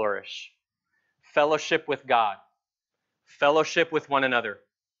to flourish. Fellowship with God. Fellowship with one another.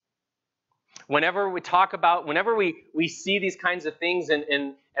 Whenever we see these kinds of things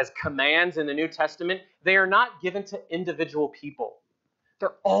as commands in the New Testament, they are not given to individual people.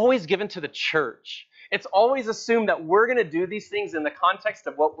 They're always given to the church. It's always assumed that we're going to do these things in the context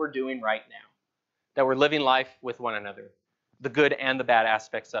of what we're doing right now, that we're living life with one another, the good and the bad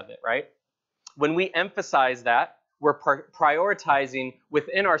aspects of it, right? When we emphasize that, we're prioritizing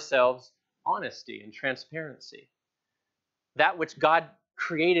within ourselves honesty and transparency. That which God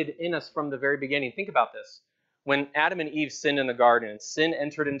created in us from the very beginning. Think about this. When Adam and Eve sinned in the garden and sin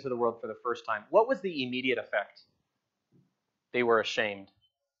entered into the world for the first time, what was the immediate effect? They were ashamed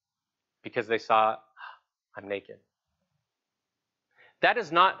because they saw, I'm naked. That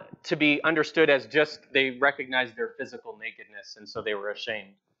is not to be understood as just they recognized their physical nakedness and so they were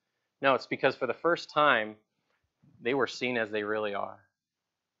ashamed. No, it's because for the first time, they were seen as they really are.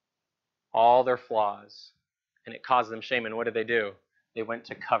 All their flaws. And it caused them shame. And what did they do? They went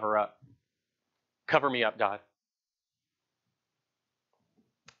to cover up. Cover me up, God.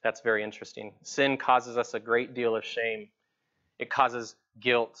 That's very interesting. Sin causes us a great deal of shame. It causes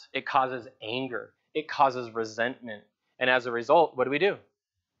guilt. It causes anger. It causes resentment. And as a result, what do?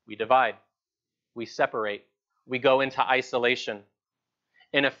 We divide. We separate. We go into isolation.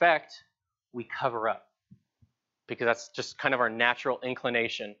 In effect, we cover up. Because that's just kind of our natural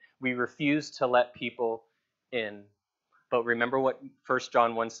inclination. We refuse to let people in. But remember what 1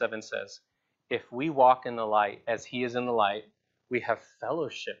 John 1:7 says. If we walk in the light as he is in the light, we have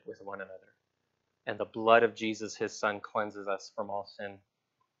fellowship with one another. And the blood of Jesus, his son, cleanses us from all sin.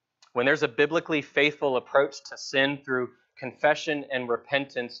 When there's a biblically faithful approach to sin through confession and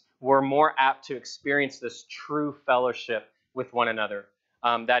repentance, we're more apt to experience this true fellowship with one another.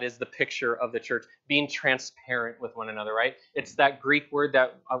 That is the picture of the church, being transparent with one another, right? It's that Greek word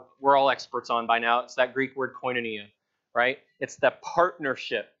that we're all experts on by now. It's that Greek word koinonia, right? It's that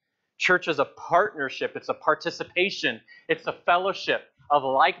partnership. Church is a partnership. It's a participation. It's a fellowship of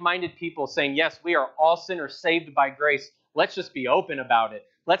like-minded people saying, yes, we are all sinners saved by grace. Let's just be open about it.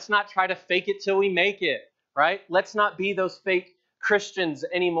 Let's not try to fake it till we make it, right? Let's not be those fake Christians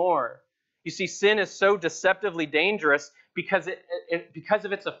anymore. You see, sin is so deceptively dangerous because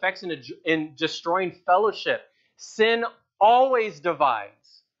of its effects in destroying fellowship. Sin always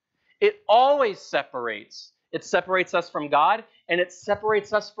divides. It always separates. It separates us from God, and it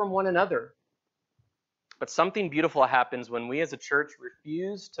separates us from one another. But something beautiful happens when we as a church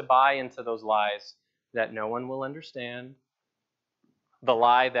refuse to buy into those lies that no one will understand. The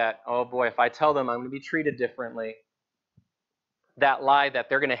lie that, oh boy, if I tell them I'm going to be treated differently. That lie that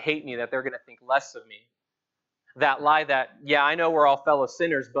they're going to hate me, that they're going to think less of me. That lie that, yeah, I know we're all fellow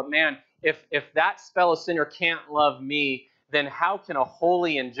sinners, but man, if that fellow sinner can't love me, then how can a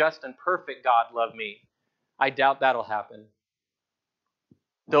holy and just and perfect God love me? I doubt that'll happen.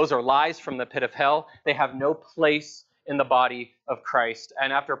 Those are lies from the pit of hell. They have no place in the body of Christ.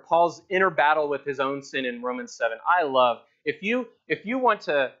 And after Paul's inner battle with his own sin in Romans 7, I love, if you want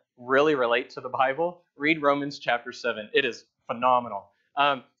to really relate to the Bible, read Romans chapter 7. It is phenomenal.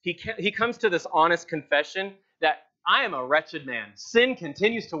 He comes to this honest confession that I am a wretched man. Sin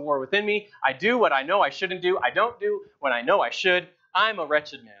continues to war within me. I do what I know I shouldn't do. I don't do what I know I should. I'm a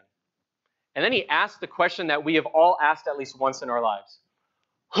wretched man. And then he asks the question that we have all asked at least once in our lives.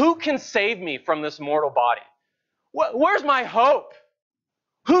 Who can save me from this mortal body? Where's my hope?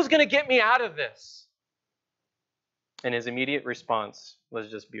 Who's going to get me out of this? And his immediate response was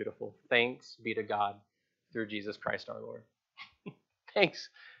just beautiful. Thanks be to God through Jesus Christ our Lord. Thanks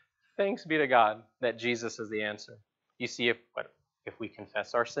be to God that Jesus is the answer. You see, if we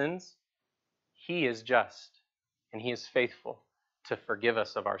confess our sins, he is just and he is faithful to forgive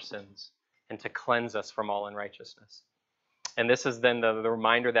us of our sins and to cleanse us from all unrighteousness. And this is then the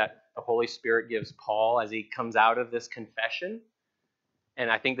reminder that the Holy Spirit gives Paul as he comes out of this confession. And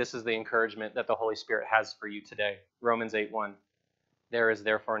I think this is the encouragement that the Holy Spirit has for you today. Romans 8:1. There is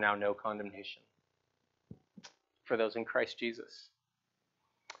therefore now no condemnation for those in Christ Jesus.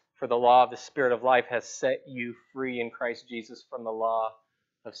 For the law of the Spirit of life has set you free in Christ Jesus from the law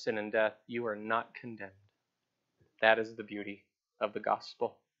of sin and death. You are not condemned. That is the beauty of the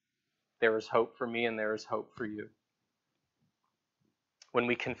gospel. There is hope for me and there is hope for you. When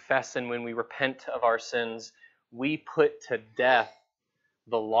we confess and when we repent of our sins, we put to death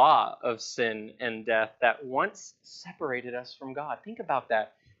the law of sin and death that once separated us from God. Think about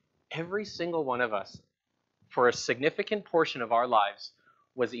that. Every single one of us, for a significant portion of our lives,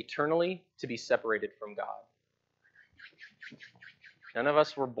 was eternally to be separated from God. None of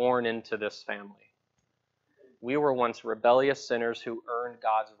us were born into this family. We were once rebellious sinners who earned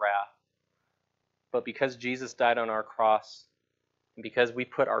God's wrath. But because Jesus died on our cross, and because we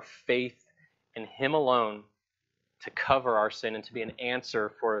put our faith in Him alone to cover our sin and to be an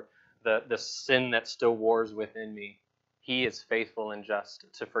answer for the sin that still wars within me, He is faithful and just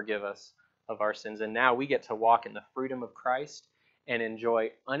to forgive us of our sins. And now we get to walk in the freedom of Christ and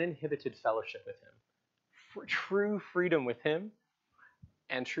enjoy uninhibited fellowship with Him. True freedom with Him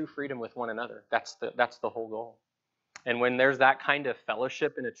and true freedom with one another. That's the whole goal. And when there's that kind of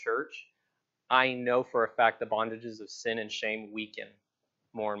fellowship in a church, I know for a fact the bondages of sin and shame weaken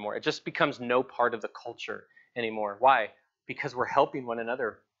more and more. It just becomes no part of the culture anymore. Why? Because we're helping one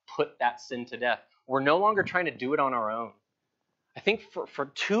another put that sin to death. We're no longer trying to do it on our own. I think for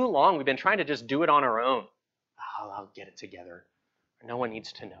too long we've been trying to just do it on our own. Oh, I'll get it together. No one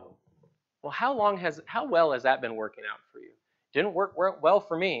needs to know. Well, how well has that been working out for you? Didn't work well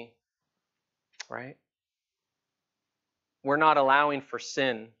for me, right? We're not allowing for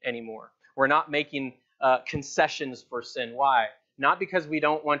sin anymore. We're not making concessions for sin. Why? Not because we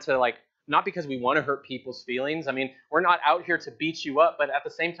don't want to not because we want to hurt people's feelings. I mean, we're not out here to beat you up, but at the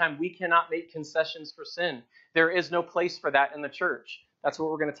same time, we cannot make concessions for sin. There is no place for that in the church. That's what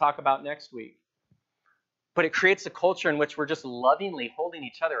we're going to talk about next week. But it creates a culture in which we're just lovingly holding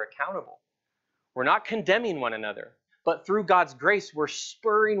each other accountable. We're not condemning one another, but through God's grace, we're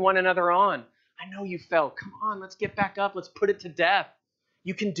spurring one another on. I know you fell. Come on, let's get back up. Let's put it to death.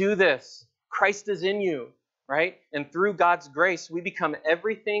 You can do this. Christ is in you, right? And through God's grace, we become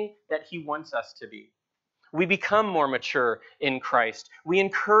everything that He wants us to be. We become more mature in Christ. We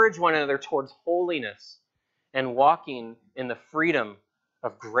encourage one another towards holiness and walking in the freedom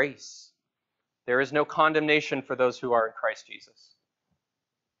of grace. There is no condemnation for those who are in Christ Jesus.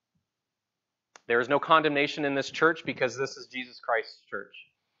 There is no condemnation in this church because this is Jesus Christ's church.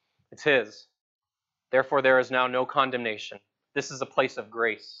 It's His. Therefore, there is now no condemnation. This is a place of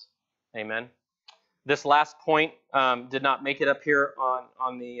grace. Amen. This last point did not make it up here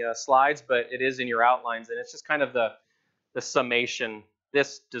on the slides, but it is in your outlines, and it's just kind of the summation.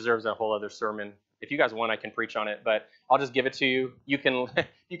 This deserves a whole other sermon. If you guys want, I can preach on it, but I'll just give it to you. You can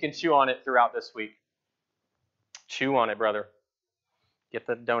chew on it throughout this week. Chew on it, brother. Get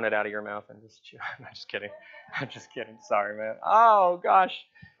the donut out of your mouth and just chew. I'm just kidding. I'm just kidding. Sorry, man. Oh, gosh.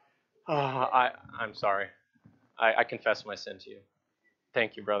 Oh, I'm sorry. I confess my sin to you.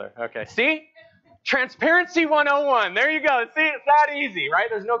 Thank you, brother. Okay. See? Transparency 101. There you go. See, it's that easy, right?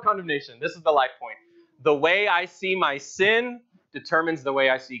 There's no condemnation. This is the life point. The way I see my sin determines the way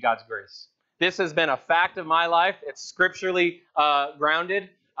I see God's grace. This has been a fact of my life. It's scripturally grounded.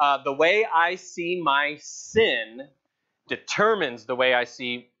 The way I see my sin determines the way I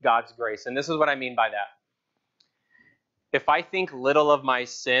see God's grace. And this is what I mean by that. If I think little of my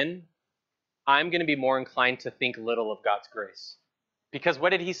sin, I'm going to be more inclined to think little of God's grace. Because what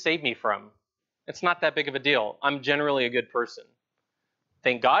did He save me from? It's not that big of a deal. I'm generally a good person.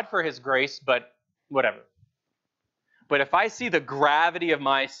 Thank God for His grace, but whatever. But if I see the gravity of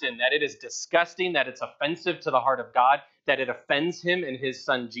my sin, that it is disgusting, that it's offensive to the heart of God, that it offends Him and His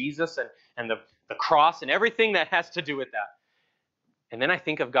Son Jesus and the cross and everything that has to do with that, and then I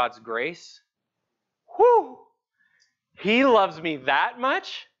think of God's grace, whew, He loves me that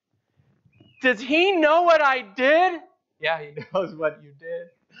much? Does He know what I did? Yeah, He knows what you did.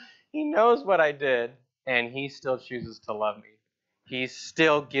 He knows what I did, and He still chooses to love me. He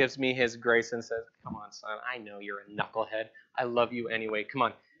still gives me His grace and says, come on, son, I know you're a knucklehead. I love you anyway. Come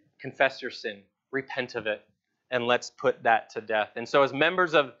on, confess your sin, repent of it, and let's put that to death. And so as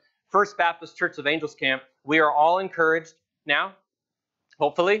members of First Baptist Church of Angels Camp, we are all encouraged now,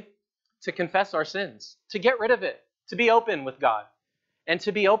 hopefully, to confess our sins, to get rid of it, to be open with God, and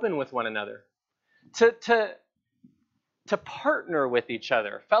to be open with one another, to partner with each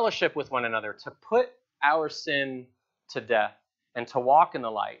other, fellowship with one another, to put our sin to death, and to walk in the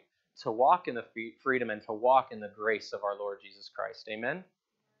light, to walk in the freedom, and to walk in the grace of our Lord Jesus Christ. Amen?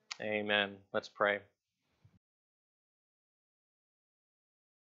 Amen. Let's pray.